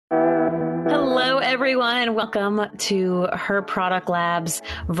everyone, and welcome to Her Product Lab's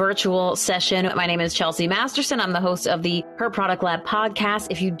virtual session. My name is Chelsea Masterson. I'm the host of the Her Product Lab podcast.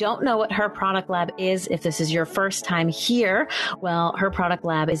 If you don't know what Her Product Lab is, if this is your first time here, well, Her Product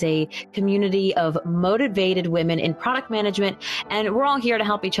Lab is a community of motivated women in product management, and we're all here to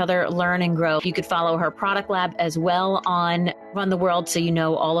help each other learn and grow. You could follow Her Product Lab as well on Run the World, so you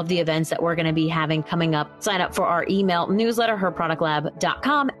know all of the events that we're going to be having coming up. Sign up for our email newsletter,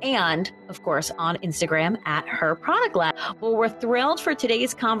 herproductlab.com, and of course on Instagram at Her Product Lab. Well, we're thrilled for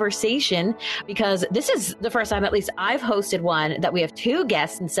today's conversation because this is the first time, at least I've hosted one, that we have two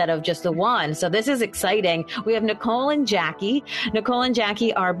guests instead of just the one. So this is exciting. We have Nicole and Jackie. Nicole and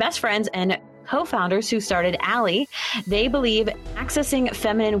Jackie are best friends and co-founders who started Allie. They believe accessing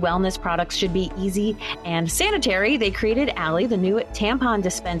feminine wellness products should be easy and sanitary. They created Allie, the new tampon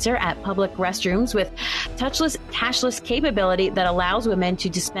dispenser at public restrooms with touchless, cashless capability that allows women to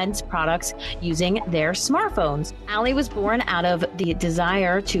dispense products using their smartphones. Allie was born out of the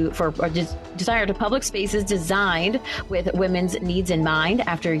desire to public spaces designed with women's needs in mind.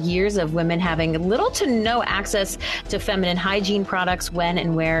 After years of women having little to no access to feminine hygiene products when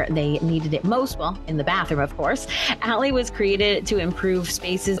and where they needed it most, well, in the bathroom, of course, Allie was created to improve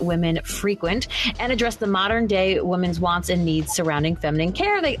spaces women frequent and address the modern day women's wants and needs surrounding feminine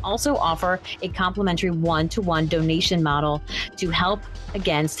care. They also offer a complimentary one-to-one donation model to help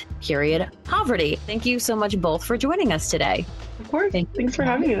against period poverty. Thank you so much both for joining us today. Of course. Thanks for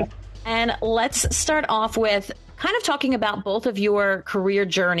having us. And let's start off with kind of talking about both of your career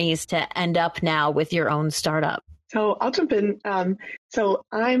journeys to end up now with your own startup. So I'll jump in. So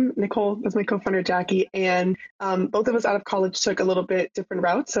I'm Nicole, that's my co-founder Jackie, and both of us out of college took a little bit different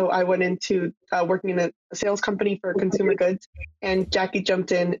routes. So I went into working in a sales company for consumer goods, and Jackie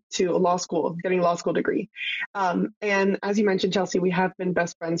jumped into law school, getting a law school degree. And as you mentioned, Chelsea, we have been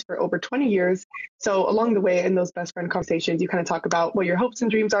best friends for over 20 years. So along the way in those best friend conversations, you kind of talk about what your hopes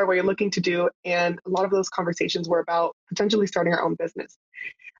and dreams are, what you're looking to do. And a lot of those conversations were about potentially starting our own business.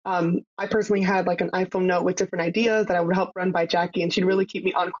 I personally had like an iPhone note with different ideas that I would help run by Jackie, and she'd really keep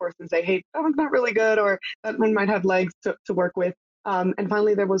me on course and say, hey, that one's not really good, or that one might have legs to work with. And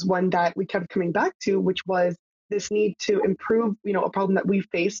finally, there was one that we kept coming back to, which was this need to improve, a problem that we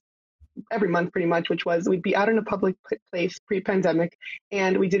faced every month pretty much, which was we'd be out in a public place pre-pandemic,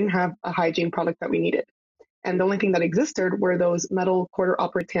 and we didn't have a hygiene product that we needed. And the only thing that existed were those metal quarter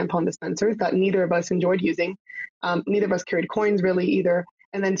operated tampon dispensers that neither of us enjoyed using. Neither of us carried coins really either.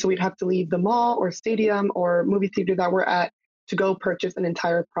 And then so we'd have to leave the mall or stadium or movie theater that we're at to go purchase an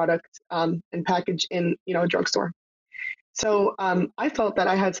entire product and package in, a drugstore. So I felt that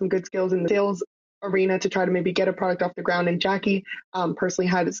I had some good skills in the sales arena to try to maybe get a product off the ground. And Jackie personally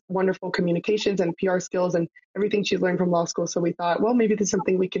had wonderful communications and PR skills and everything she's learned from law school. So we thought, well, maybe this is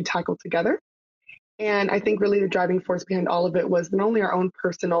something we can tackle together. And I think really the driving force behind all of it was not only our own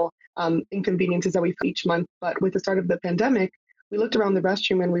personal inconveniences that we face each month, but with the start of the pandemic, we looked around the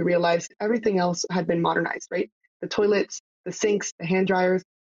restroom and we realized everything else had been modernized, right? The toilets, the sinks, the hand dryers,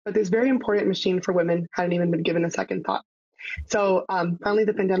 but this very important machine for women hadn't even been given a second thought. So finally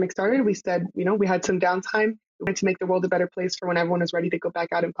the pandemic started. We said, we had some downtime. We wanted to make the world a better place for when everyone is ready to go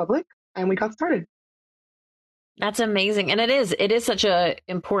back out in public, and we got started. That's amazing. And it is such a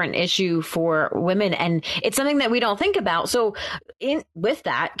important issue for women, and it's something that we don't think about. So with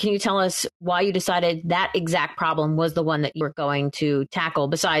that, can you tell us why you decided that exact problem was the one that you were going to tackle,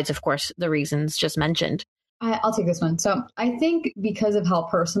 besides, of course, the reasons just mentioned? I'll take this one. So I think because of how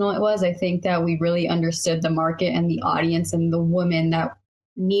personal it was, I think that we really understood the market and the audience and the women that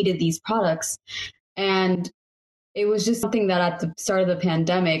needed these products. And it was just something that at the start of the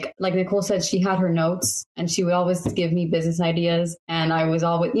pandemic, like Nicole said, she had her notes and she would always give me business ideas. And I was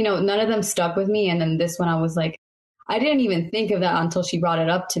always, none of them stuck with me. And then this one, I was like, I didn't even think of that until she brought it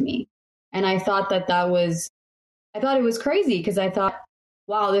up to me. And I thought I thought it was crazy because I thought,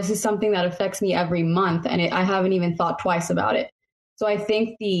 wow, this is something that affects me every month. And I haven't even thought twice about it. So I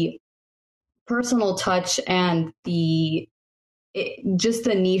think the personal touch and just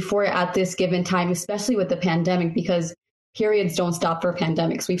the need for it at this given time, especially with the pandemic, because periods don't stop for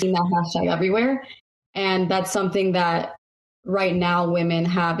pandemics. We've seen that hashtag everywhere. And that's something that right now women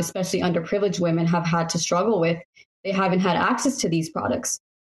have, especially underprivileged women, have had to struggle with. They haven't had access to these products.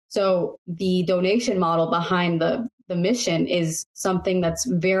 So the donation model behind the mission is something that's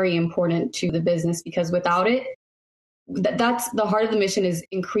very important to the business, because without it, that's the heart of the mission, is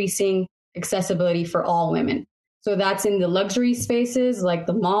increasing accessibility for all women. So that's in the luxury spaces like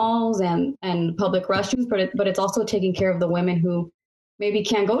the malls and public restrooms, but it's also taking care of the women who maybe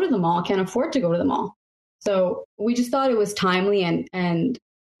can't go to the mall, can't afford to go to the mall. So we just thought it was timely, and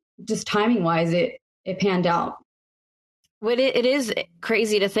just timing wise, it it panned out. But it is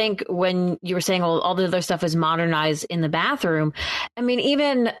crazy to think when you were saying all the other stuff is modernized in the bathroom. I mean,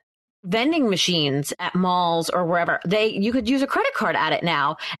 even vending machines at malls or wherever, you could use a credit card at it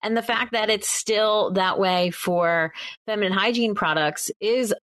now. And the fact that it's still that way for feminine hygiene products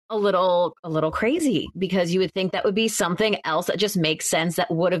is a little crazy, because you would think that would be something else that just makes sense, that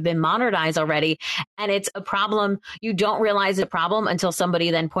would have been modernized already. And it's a problem. You don't realize it's a problem until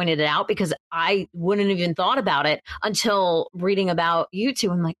somebody then pointed it out, because I wouldn't have even thought about it until reading about you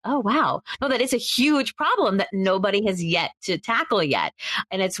two. I'm like, oh, wow. No, that is a huge problem that nobody has yet to tackle yet.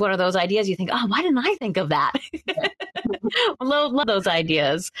 And it's one of those ideas you think, oh, why didn't I think of that? love those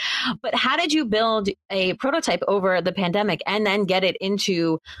ideas. But how did you build a prototype over the pandemic and then get it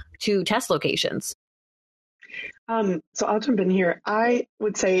into test locations? So I'll jump in here. I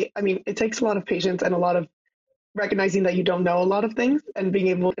would say, I mean, it takes a lot of patience and a lot of recognizing that you don't know a lot of things, and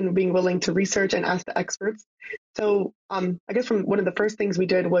being willing to research and ask the experts. So I guess from one of the first things we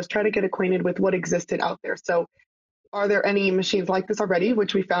did was try to get acquainted with what existed out there. So are there any machines like this already,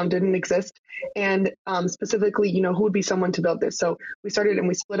 which we found didn't exist? And specifically, who would be someone to build this? So we started and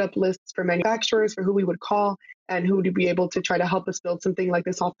we split up lists for manufacturers for who we would call and who would be able to try to help us build something like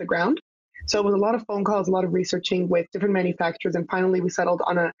this off the ground. So it was a lot of phone calls, a lot of researching with different manufacturers, and finally we settled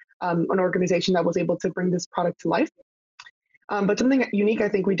on an organization that was able to bring this product to life. But something unique I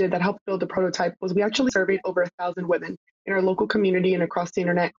think we did that helped build the prototype was we actually surveyed over 1,000 women in our local community and across the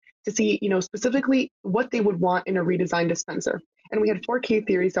internet to see, specifically what they would want in a redesigned dispenser. And we had 4 key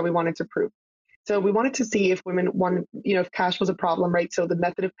theories that we wanted to prove. So we wanted to see if women wanted, if cash was a problem, right? So the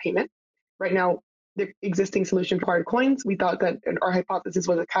method of payment. Right now, the existing solution required coins. We thought that our hypothesis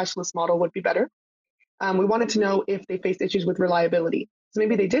was a cashless model would be better. We wanted to know if they faced issues with reliability. So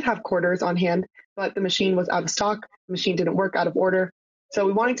maybe they did have quarters on hand, but the machine was out of stock. The machine didn't work, out of order. So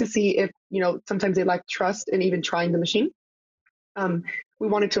we wanted to see if, sometimes they lacked trust in even trying the machine. We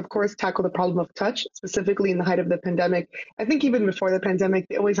wanted to, of course, tackle the problem of touch, specifically in the height of the pandemic. I think even before the pandemic,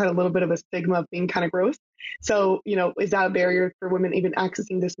 they always had a little bit of a stigma of being kind of gross. So, is that a barrier for women even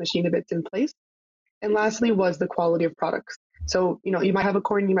accessing this machine if it's in place? And lastly was the quality of products. So, you might have a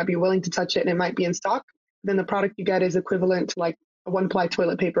coin, you might be willing to touch it, and it might be in stock. Then the product you get is equivalent to like a one-ply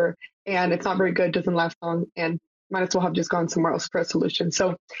toilet paper, and it's not very good, doesn't last long, and might as well have just gone somewhere else for a solution.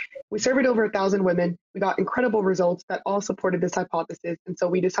 So we surveyed over 1,000 women. We got incredible results that all supported this hypothesis. And so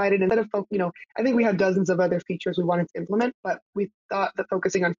we decided, instead of, I think we had dozens of other features we wanted to implement, but we thought that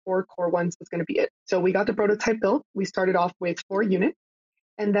focusing on 4 core ones was going to be it. So we got the prototype built. We started off with 4 units.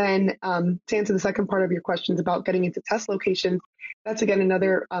 And then to answer the second part of your questions about getting into test locations, that's again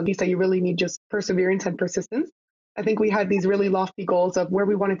another piece that you really need, just perseverance and persistence. I think we had these really lofty goals of where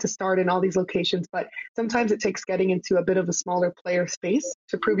we wanted to start in all these locations, but sometimes it takes getting into a bit of a smaller player space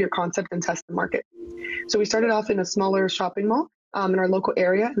to prove your concept and test the market. So we started off in a smaller shopping mall in our local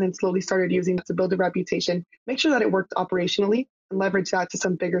area, and then slowly started using it to build a reputation, make sure that it worked operationally, and leverage that to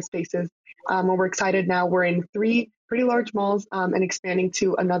some bigger spaces. And we're excited now. We're in 3 pretty large malls and expanding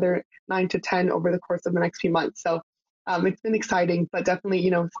to another 9 to 10 over the course of the next few months. So it's been exciting, but definitely,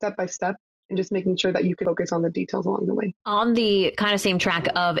 step by step, and just making sure that you can focus on the details along the way. On the kind of same track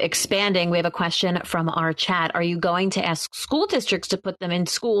of expanding, we have a question from our chat. Are you going to ask school districts to put them in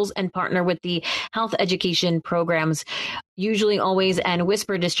schools and partner with the health education programs, usually always, and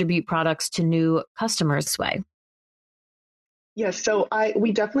whisper distribute products to new customers this way? Yes, so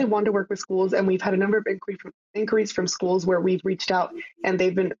we definitely want to work with schools, and we've had a number of inquiries from schools where we've reached out and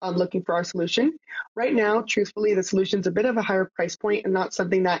they've been looking for our solution. Right now, truthfully, the solution's a bit of a higher price point and not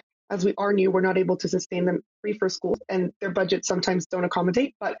something that, as we are new, we're not able to sustain them free for schools, and their budgets sometimes don't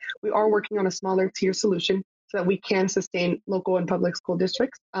accommodate, but we are working on a smaller tier solution so that we can sustain local and public school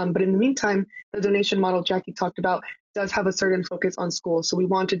districts. But in the meantime, the donation model Jackie talked about does have a certain focus on schools. So we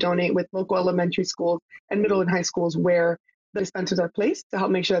want to donate with local elementary schools and middle and high schools where the dispensers are placed to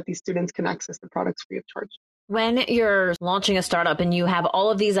help make sure that these students can access the products free of charge. When you're launching a startup and you have all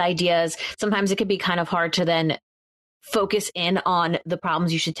of these ideas, sometimes it can be kind of hard to then focus in on the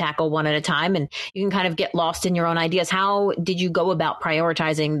problems you should tackle one at a time, and you can kind of get lost in your own ideas. How did you go about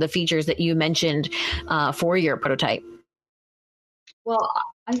prioritizing the features that you mentioned for your prototype? Well,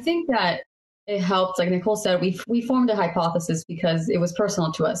 I think that it helped. Like Nicole said, we formed a hypothesis because it was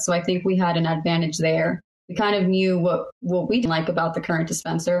personal to us. So I think we had an advantage there. We kind of knew what we didn't like about the current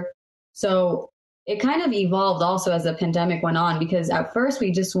dispenser. So it kind of evolved also as the pandemic went on, because at first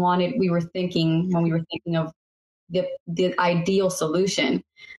when we were thinking of the ideal solution,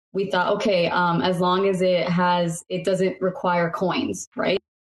 we thought, okay, as long as it doesn't require coins, right?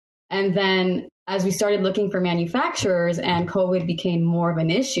 And then as we started looking for manufacturers and COVID became more of an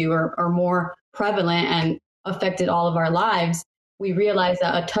issue or more prevalent and affected all of our lives, we realized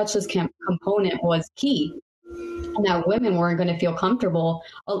that a touchless component was key, and that women weren't going to feel comfortable.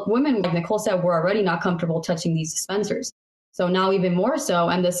 Women, like Nicole said, were already not comfortable touching these dispensers. So now even more so,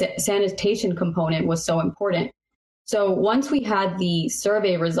 and the sanitation component was so important. So once we had the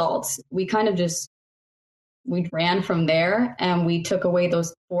survey results, we kind of we ran from there, and we took away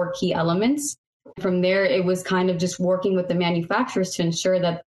those 4 key elements. From there, it was kind of just working with the manufacturers to ensure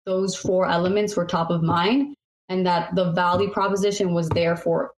that those 4 elements were top of mind, and that the value proposition was there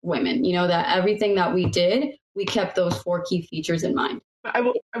for women. That everything that we did, we kept those 4 key features in mind. I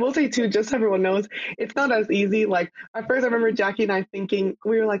will say too, just so everyone knows, it's not as easy. Like at first I remember Jackie and I thinking,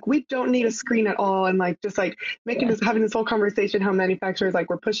 we were like, we don't need a screen at all. And like, just like having this whole conversation, how manufacturers like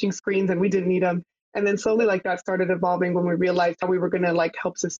were pushing screens and we didn't need them. And then slowly like that started evolving when we realized how we were going to like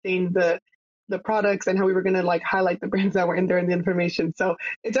help sustain the products and how we were going to like highlight the brands that were in there in the information. So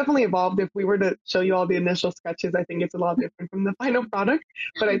it definitely evolved. If we were to show you all the initial sketches, I think it's a lot different from the final product.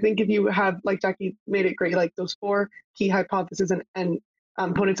 But I think if you have, like Jackie made it great, like those 4 key hypotheses and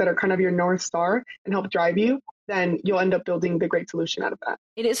components that are kind of your North Star and help drive you, then you'll end up building the great solution out of that.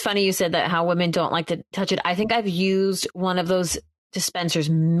 It is funny you said that, how women don't like to touch it. I think I've used one of those dispensers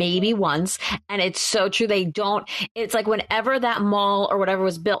maybe once, and it's so true. They don't. It's like whenever that mall or whatever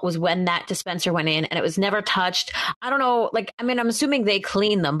was built was when that dispenser went in, and it was never touched. I don't know, like, I mean, I'm assuming they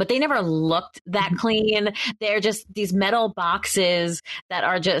clean them, but they never looked that clean. They're just these metal boxes that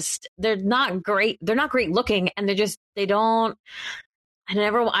are just, they're not great looking, and they don't.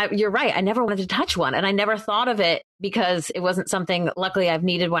 You're right. I never wanted to touch one, and I never thought of it because it wasn't something, luckily, I've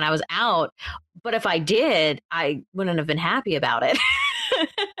needed when I was out. But if I did, I wouldn't have been happy about it.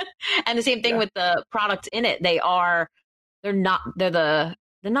 And the same thing with the products in it. They're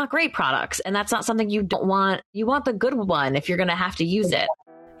not great products, and that's not something you don't want. You want the good one if you're going to have to use it.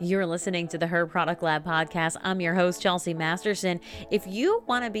 You're listening to the Her Product Lab podcast. I'm your host, Chelsea Masterson. If you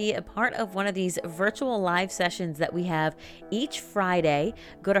want to be a part of one of these virtual live sessions that we have each Friday,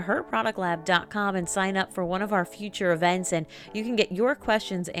 go to herproductlab.com and sign up for one of our future events, and you can get your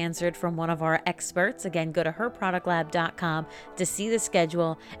questions answered from one of our experts. Again, go to herproductlab.com to see the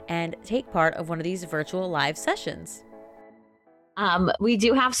schedule and take part of one of these virtual live sessions. We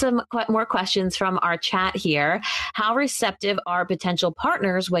do have some more questions from our chat here. How receptive are potential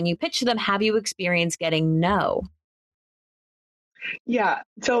partners when you pitch them? Have you experienced getting no? Yeah.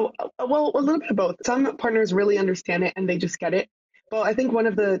 So, well, a little bit of both. Some partners really understand it and they just get it. Well, I think one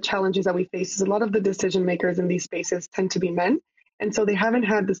of the challenges that we face is a lot of the decision makers in these spaces tend to be men. And so they haven't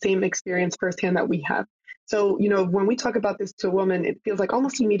had the same experience firsthand that we have. So, when we talk about this to a woman, it feels like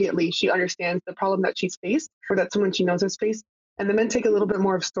almost immediately she understands the problem that she's faced or that someone she knows has faced. And the men take a little bit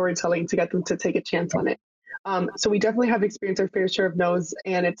more of storytelling to get them to take a chance on it. So we definitely have experienced our fair share of no's,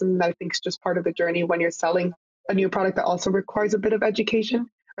 and it's something that I think is just part of the journey when you're selling a new product that also requires a bit of education,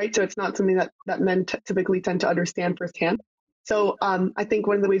 right? So it's not something that men typically tend to understand firsthand. So I think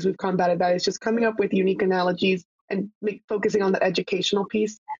one of the ways we've combated that is just coming up with unique analogies and focusing on the educational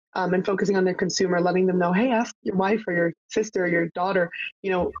piece and focusing on their consumer, letting them know, hey, ask your wife or your sister or your daughter,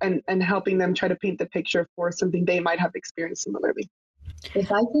 and helping them try to paint the picture for something they might have experienced similarly.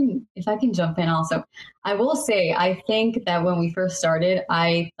 If I can jump in also, I will say, I think that when we first started,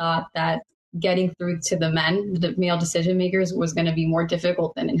 I thought that getting through to the men, the male decision makers, was going to be more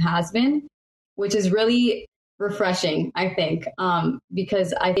difficult than it has been, which is really refreshing, I think,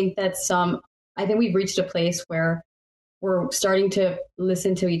 because I think we've reached a place where we're starting to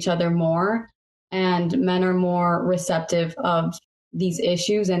listen to each other more, and men are more receptive of these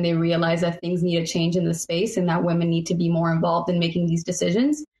issues, and they realize that things need to change in the space and that women need to be more involved in making these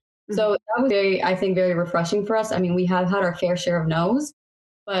decisions. Mm-hmm. So that was very refreshing for us. I mean, we have had our fair share of no's,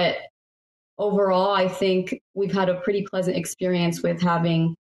 but overall, I think we've had a pretty pleasant experience with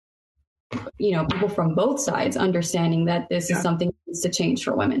having, people from both sides understanding that this is something that needs to change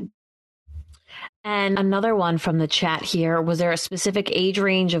for women. And another one from the chat here, was there a specific age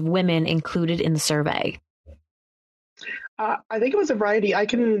range of women included in the survey? I think it was a variety. I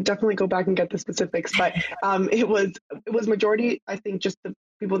can definitely go back and get the specifics, but it was majority. I think just the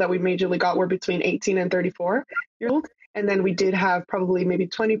people that we majorly got were between 18 and 34-year-old. And then we did have probably maybe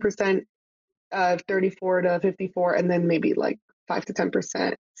 20% 34 to 54, and then maybe like 5 to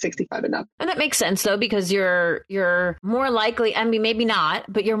 10% 65 and up. And that makes sense though, because you're more likely, I mean, maybe not,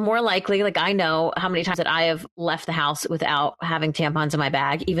 but you're more likely, like I know how many times that I have left the house without having tampons in my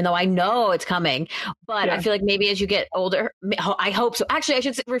bag, even though I know it's coming. But I feel like maybe as you get older, I hope so. Actually, I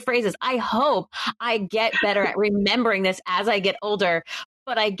should rephrase this. I hope I get better at remembering this as I get older.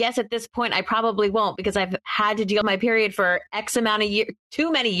 but I guess at this point I probably won't because I've had to deal with my period for X amount of years, too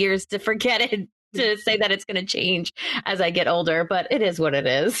many years to forget it, to say that it's going to change as I get older, but it is what it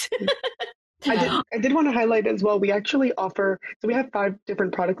is. I did want to highlight as well, we actually offer, so we have 5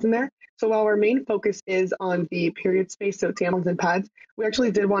 different products in there. So while our main focus is on the period space, so tampons and pads, we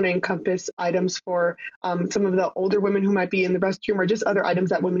actually did want to encompass items for some of the older women who might be in the restroom or just other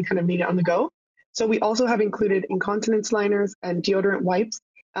items that women kind of need on the go. So we also have included incontinence liners and deodorant wipes.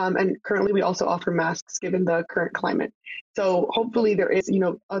 And currently we also offer masks given the current climate. So hopefully there is,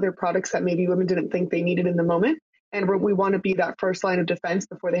 other products that maybe women didn't think they needed in the moment. And we want to be that first line of defense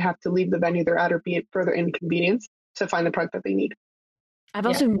before they have to leave the venue they're at or be at further inconvenience to find the product that they need. I've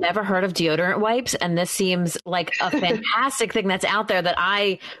also never heard of deodorant wipes, and this seems like a fantastic thing that's out there that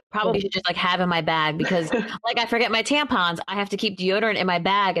I probably should just have in my bag because I forget my tampons. I have to keep deodorant in my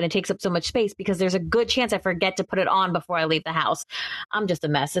bag and it takes up so much space because there's a good chance I forget to put it on before I leave the house. I'm just a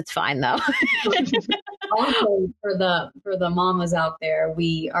mess. It's fine though. Also, for the mamas out there,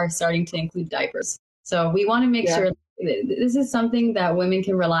 we are starting to include diapers. So we want to make sure this is something that women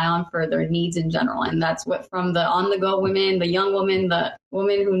can rely on for their needs in general. And that's what from the on-the-go women, the young woman, the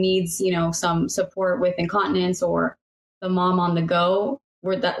woman who needs, some support with incontinence or the mom on the go,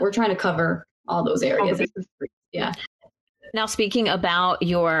 we're trying to cover all those areas. Yeah. Now, speaking about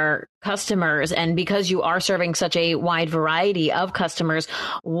your customers, and because you are serving such a wide variety of customers,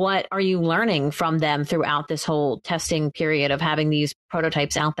 what are you learning from them throughout this whole testing period of having these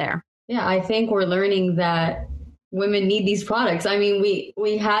prototypes out there? Yeah, I think we're learning that women need these products. I mean,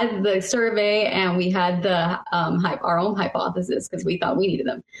 we had the survey and we had the our own hypothesis because we thought we needed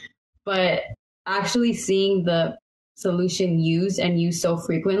them. But actually seeing the solution used and used so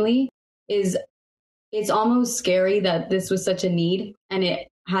frequently it's almost scary that this was such a need and it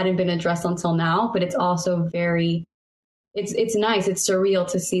hadn't been addressed until now. But it's also it's nice. It's surreal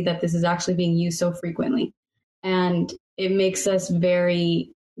to see that this is actually being used so frequently. And it makes us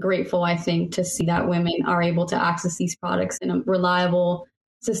very grateful, I think, to see that women are able to access these products in a reliable,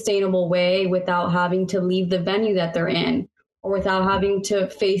 sustainable way without having to leave the venue that they're in or without having to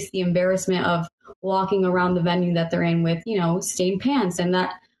face the embarrassment of walking around the venue that they're in with, stained pants. And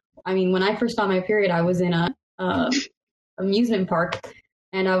that, I mean, when I first saw my period, I was in a amusement park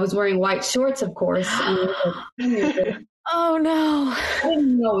and I was wearing white shorts, of course. And oh no. I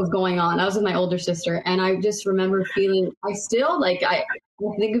didn't know what was going on. I was with my older sister and I just remember feeling, I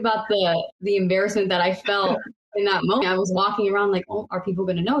think about the embarrassment that I felt in that moment. I was walking around like, oh, are people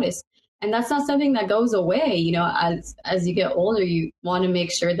going to notice? And that's not something that goes away. As you get older, you want to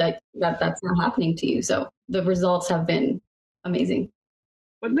make sure that that's not happening to you. So the results have been amazing.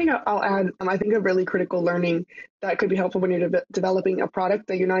 One thing I'll add, I think a really critical learning that could be helpful when you're developing a product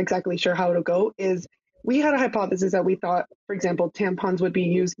that you're not exactly sure how it'll go is we had a hypothesis that we thought, for example, tampons would be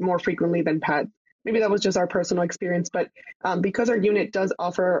used more frequently than pads. Maybe that was just our personal experience, but because our unit does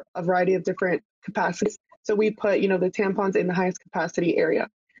offer a variety of different capacities, so we put, the tampons in the highest capacity area.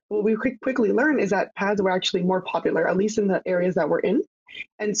 What we quickly learned is that pads were actually more popular, at least in the areas that we're in.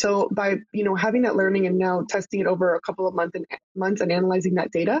 And so by, having that learning and now testing it over a couple of months and analyzing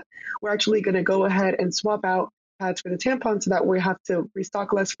that data, we're actually going to go ahead and swap out pads for the tampons so that we have to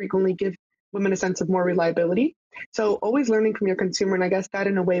restock less frequently, give women a sense of more reliability. So always learning from your consumer. And I guess that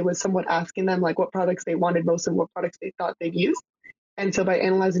in a way was somewhat asking them like what products they wanted most and what products they thought they'd use. And so by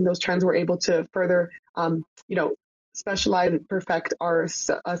analyzing those trends, we're able to further, specialize and perfect our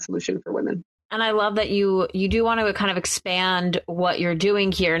solution for women. And I love that you do want to kind of expand what you're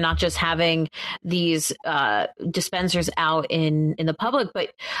doing here, not just having these dispensers out in the public,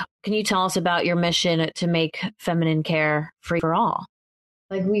 but can you tell us about your mission to make feminine care free for all?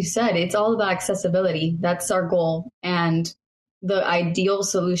 Like we said, it's all about accessibility. That's our goal. And the ideal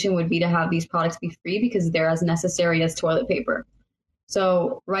solution would be to have these products be free because they're as necessary as toilet paper.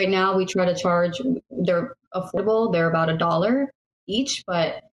 So right now we try to charge, they're affordable. They're about $1 each,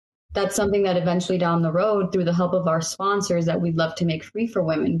 but that's something that eventually down the road through the help of our sponsors that we'd love to make free for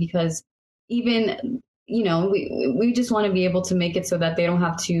women because even, we just want to be able to make it so that they don't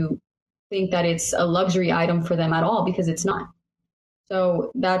have to think that it's a luxury item for them at all because it's not.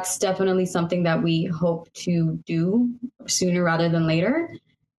 So that's definitely something that we hope to do sooner rather than later.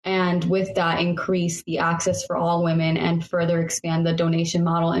 And with that, increase the access for all women and further expand the donation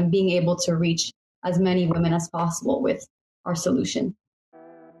model and being able to reach as many women as possible with our solution.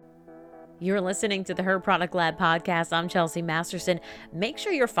 You're listening to the Her Product Lab podcast. I'm Chelsea Masterson. Make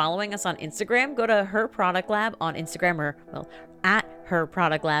sure you're following us on Instagram. Go to Her Product Lab on Instagram at Her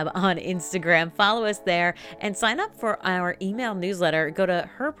Product Lab on Instagram. Follow us there and sign up for our email newsletter. Go to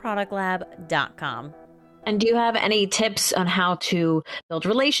herproductlab.com. And do you have any tips on how to build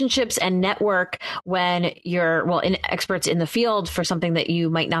relationships and network when you're, experts in the field for something that you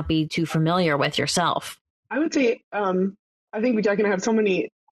might not be too familiar with yourself? I would say, I think Jack and I have so many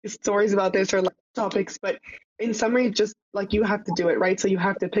stories about this or like topics, but in summary, just like you have to do it, right? So you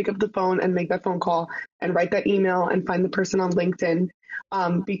have to pick up the phone and make that phone call and write that email and find the person on LinkedIn,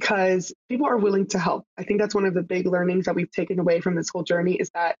 because people are willing to help. I think that's one of the big learnings that we've taken away from this whole journey is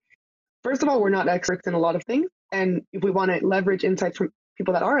that, first of all, we're not experts in a lot of things. And if we want to leverage insights from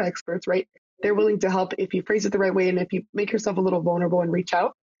people that are experts, right, they're willing to help if you phrase it the right way and if you make yourself a little vulnerable and reach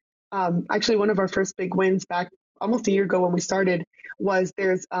out. Actually, one of our first big wins back almost a year ago when we started was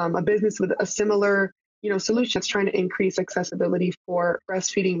there's a business with a similar, solution that's trying to increase accessibility for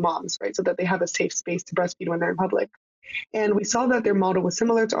breastfeeding moms, right? So that they have a safe space to breastfeed when they're in public. And we saw that their model was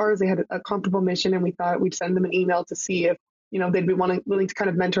similar to ours. They had a comparable mission, and we thought we'd send them an email to see if, they'd be willing to kind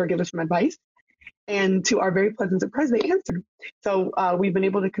of mentor or give us some advice. And to our very pleasant surprise, they answered. So we've been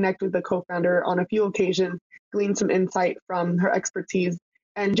able to connect with the co-founder on a few occasions, glean some insight from her expertise,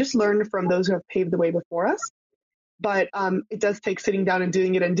 and just learn from those who have paved the way before us. But it does take sitting down and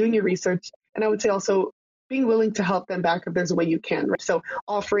doing it and doing your research. And I would say also being willing to help them back if there's a way you can. Right? So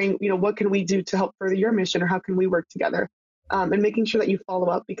offering, what can we do to help further your mission, or how can we work together? And making sure that you follow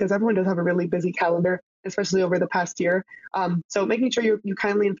up, because everyone does have a really busy calendar, especially over the past year. So making sure you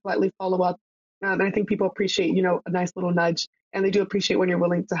kindly and politely follow up. And I think people appreciate, a nice little nudge, and they do appreciate when you're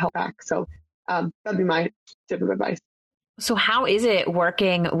willing to help back. So that'd be my tip of advice. So how is it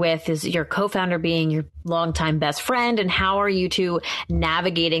working with your co-founder being your longtime best friend, and how are you two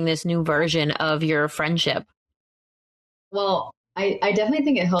navigating this new version of your friendship? Well, I definitely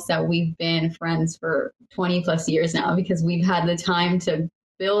think it helps that we've been friends for 20 plus years now, because we've had the time to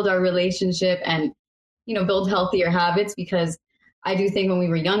build our relationship and, build healthier habits. Because I do think when we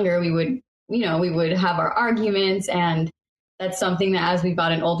were younger, we would have our arguments, and that's something that as we've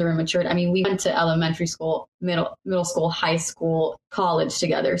gotten older and matured, we went to elementary school, middle school, high school, college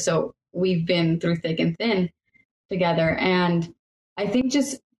together. So we've been through thick and thin together. And I think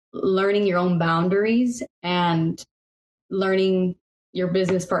just learning your own boundaries and learning your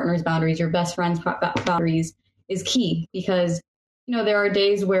business partner's boundaries, your best friend's boundaries is key, because, there are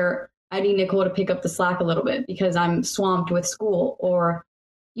days where I need Nicole to pick up the slack a little bit because I'm swamped with school, or,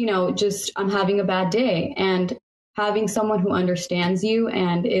 just I'm having a bad day. And having someone who understands you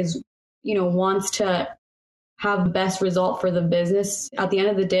and is, wants to have the best result for the business. At the end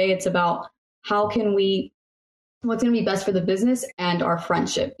of the day, it's about what's going to be best for the business and our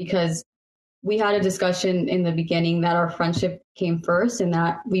friendship, because we had a discussion in the beginning that our friendship came first, and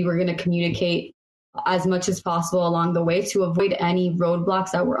that we were going to communicate as much as possible along the way to avoid any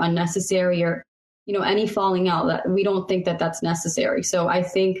roadblocks that were unnecessary, or, any falling out that we don't think that that's necessary. So I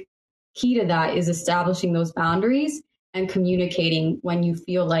think key to that is establishing those boundaries and communicating when you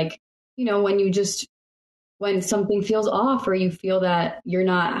feel like, when something feels off, or you feel that you're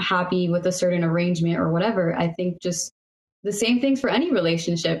not happy with a certain arrangement or whatever. I think just the same things for any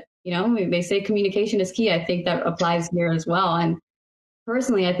relationship. They say communication is key. I think that applies here as well. And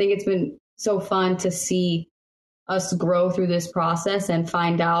personally, I think it's been so fun to see us grow through this process and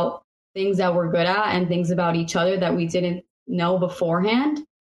find out things that we're good at and things about each other that we didn't know beforehand.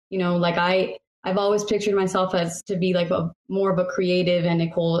 Like I've always pictured myself as to be like more of a creative, and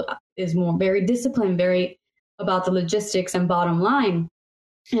Nicole is more very disciplined, very about the logistics and bottom line.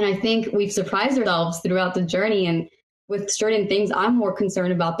 And I think we've surprised ourselves throughout the journey. And with certain things, I'm more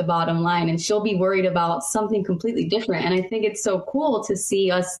concerned about the bottom line, and she'll be worried about something completely different. And I think it's so cool to see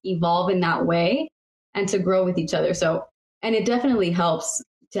us evolve in that way and to grow with each other. So, and it definitely helps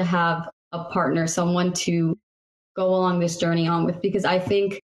to have a partner, someone to go along this journey on with, because I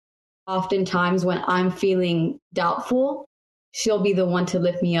think oftentimes when I'm feeling doubtful, she'll be the one to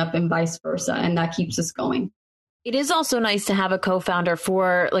lift me up, and vice versa. And that keeps us going. It is also nice to have a co-founder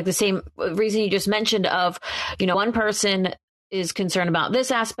for like the same reason you just mentioned of, one person is concerned about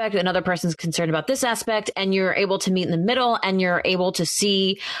this aspect, another person's concerned about this aspect, and you're able to meet in the middle, and you're able to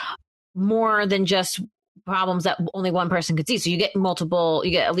see more than just problems that only one person could see. So you get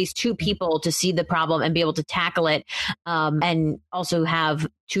at least two people to see the problem and be able to tackle it, and also have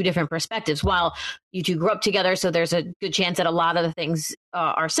two different perspectives. While you two grew up together, so there's a good chance that a lot of the things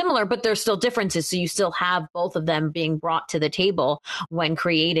are similar, but there's still differences. So you still have both of them being brought to the table when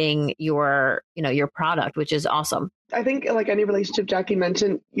creating your product, which is awesome. I think like any relationship Jackie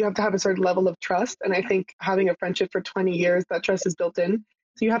mentioned, you have to have a certain level of trust. And I think having a friendship for 20 years, that trust is built in.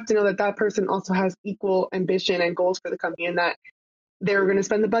 So you have to know that that person also has equal ambition and goals for the company, and that they're going to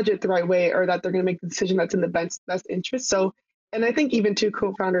spend the budget the right way, or that they're going to make the decision that's in the best interest. So, and I think even two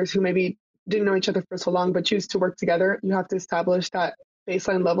co-founders who maybe didn't know each other for so long, but choose to work together, you have to establish that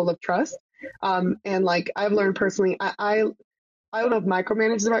baseline level of trust. And like I've learned personally, I don't know if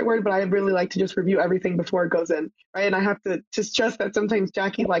micromanage is the right word, but I really like to just review everything before it goes in, right? And I have to just trust that sometimes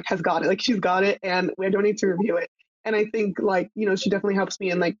Jackie like has got it, like she's got it, and we don't need to review it. And I think like she definitely helps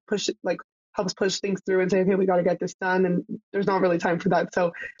me and like helps push things through and say, okay, we got to get this done, and there's not really time for that.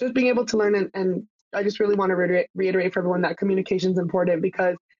 So just being able to learn and I just really want to reiterate for everyone that communication is important,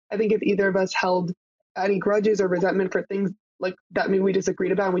 because I think if either of us held any grudges or resentment for things like that maybe we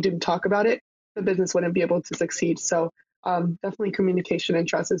disagreed about and we didn't talk about it, the business wouldn't be able to succeed. So definitely communication and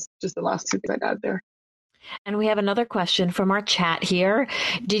trust is just the last two things I'd add there. And we have another question from our chat here.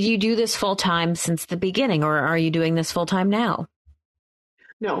 Did you do this full time since the beginning, or are you doing this full time now?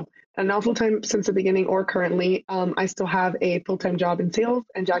 No, and not full time since the beginning or currently. I still have a full time job in sales,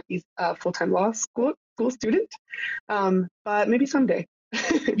 and Jackie's a full time law school student. But maybe someday.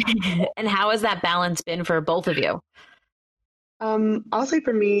 And how has that balance been for both of you? I'll say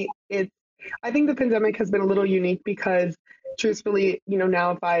for me, I think the pandemic has been a little unique because truthfully,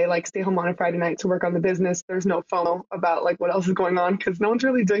 now if I like stay home on a Friday night to work on the business, there's no FOMO about like what else is going on because no one's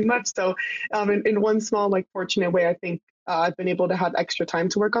really doing much. So in one small, like fortunate way, I think I've been able to have extra time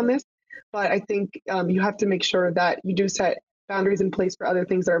to work on this. But I think you have to make sure that you do set boundaries in place for other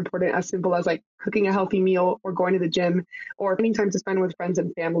things that are important, as simple as like cooking a healthy meal or going to the gym or finding time to spend with friends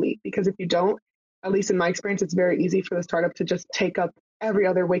and family. Because if you don't, at least in my experience, it's very easy for the startup to just take up every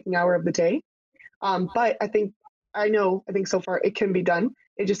other waking hour of the day. But I think so far it can be done.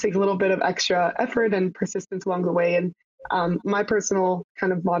 It just takes a little bit of extra effort and persistence along the way. And my personal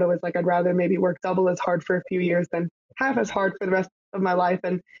kind of motto is like, I'd rather maybe work double as hard for a few years than half as hard for the rest of my life,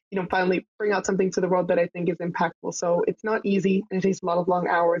 and finally bring out something to the world that I think is impactful. So it's not easy and it takes a lot of long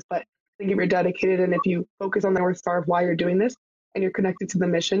hours, but I think if you're dedicated and if you focus on the North Star of why you're doing this and you're connected to the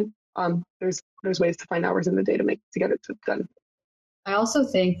mission, there's ways to find hours in the day to get it done. I also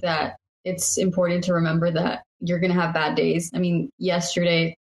think that it's important to remember that you're going to have bad days. I mean,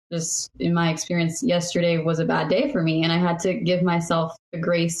 yesterday, just in my experience, yesterday was a bad day for me, and I had to give myself the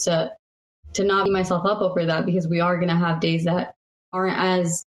grace to not beat myself up over that, because we are going to have days that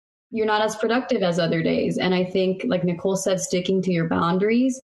you're not as productive as other days. And I think, like Nicole said, sticking to your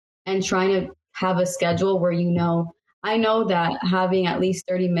boundaries and trying to have a schedule where I know that having at least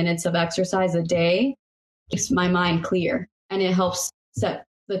 30 minutes of exercise a day keeps my mind clear, and it helps set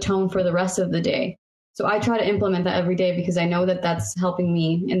the tone for the rest of the day. So I try to implement that every day, because I know that that's helping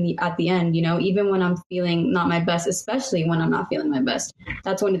me at the end, even when I'm feeling not my best, especially when I'm not feeling my best.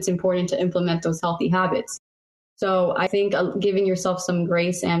 That's when it's important to implement those healthy habits. So I think giving yourself some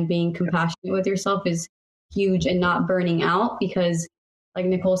grace and being compassionate with yourself is huge, and not burning out, because like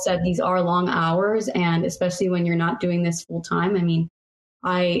Nicole said, these are long hours. And especially when you're not doing this full time. I mean,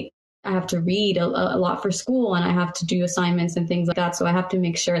 I have to read a lot for school, and I have to do assignments and things like that. So I have to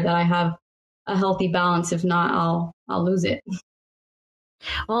make sure that I have a healthy balance. If not, I'll lose it.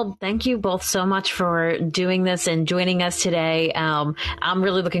 Well, thank you both so much for doing this and joining us today. I'm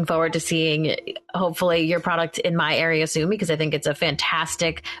really looking forward to seeing, hopefully, your product in my area soon, because I think it's a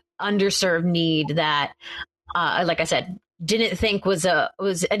fantastic underserved need that, like I said, I didn't think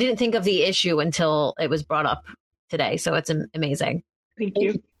of the issue until it was brought up today. So it's amazing. Thank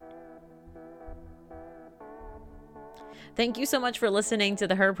you. Thank you so much for listening to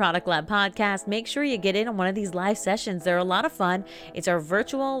the Her Product Lab podcast. Make sure you get in on one of these live sessions. They're a lot of fun. It's our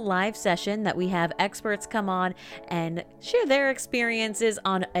virtual live session that we have experts come on and share their experiences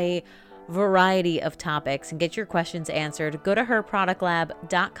on a variety of topics and get your questions answered. Go to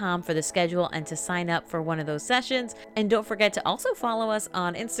herproductlab.com for the schedule and to sign up for one of those sessions. And don't forget to also follow us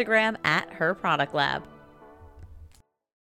on Instagram at Her Product Lab.